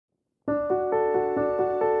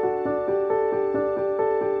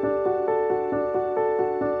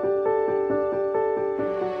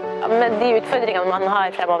med de utfordringene man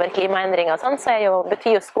har fremover, klimaendringer og sånn, så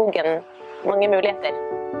betyr jo skogen mange muligheter.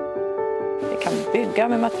 Vi kan bygga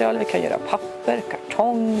med material, vi kan göra papper,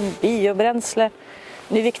 kartong, biobränsle.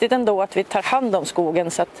 Det är viktigt ändå att vi tar hand om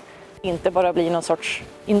skogen så att det inte bara blir någon sorts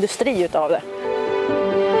industri utav det.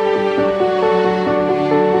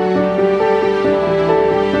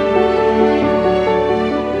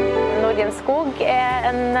 NordGen Skog är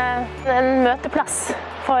en möteplats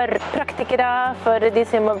för praktikere, för de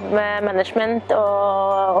som jobbar med management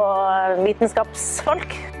och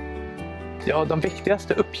vetenskapsfolk. Ja, de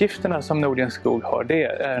viktigaste uppgifterna som NordGen Skog har, det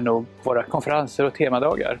är nog våra konferenser och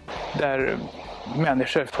temadagar. Där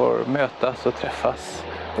människor får mötas och träffas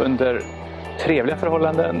under trevliga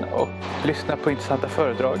förhållanden och lyssna på intressanta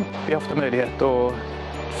föredrag. Vi har ofta möjlighet att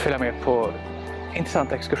följa med på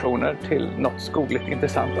intressanta exkursioner till något skogligt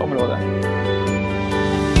intressant område.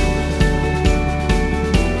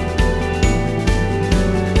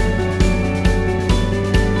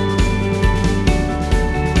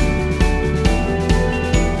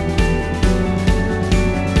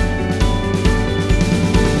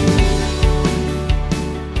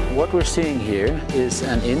 What we're seeing here is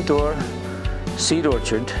an indoor seed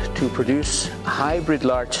orchard to produce hybrid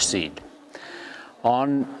larch seed.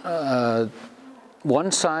 On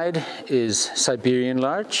one side is Siberian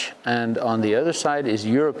larch and on the other side is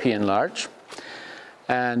European larch.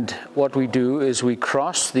 And what we do is we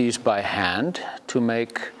cross these by hand to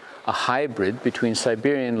make a hybrid between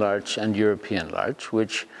Siberian larch and European larch,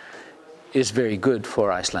 which is very good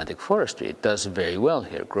for Icelandic forestry. It does very well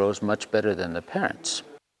here, grows much better than the parents.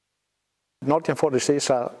 NordGen Forest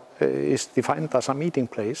is defined as a meeting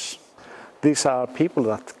place. These are people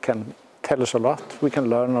that can tell us a lot. We can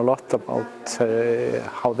learn a lot about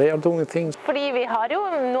how they are doing things. Fordi vi har jo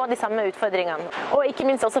nå de samme utfordringene, og ikke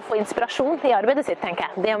minst også få inspirasjon i arbeidet sitt, tenker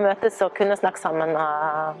jeg. Det å møtes og kunne snakke sammen,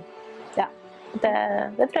 ja,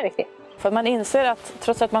 det tror jeg er viktig. För man inser att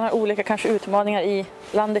trots att man har olika kanske utmaningar i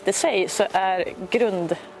landet i sig så är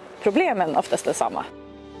grundproblemen oftast detsamma.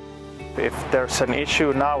 If there's an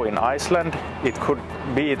issue now in Iceland, it could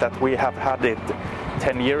be that we have had it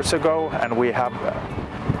 10 years ago and we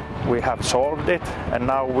have solved it, and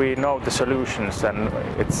now we know the solutions, and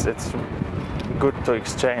it's good to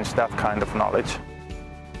exchange that kind of knowledge.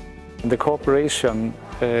 The cooperation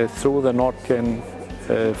through the NordGen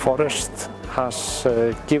Forest has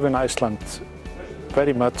given Iceland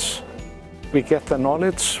very much. We get the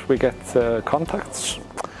knowledge, we get the contacts.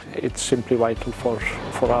 It's simply vital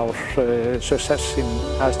for our success in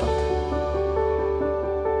Iceland.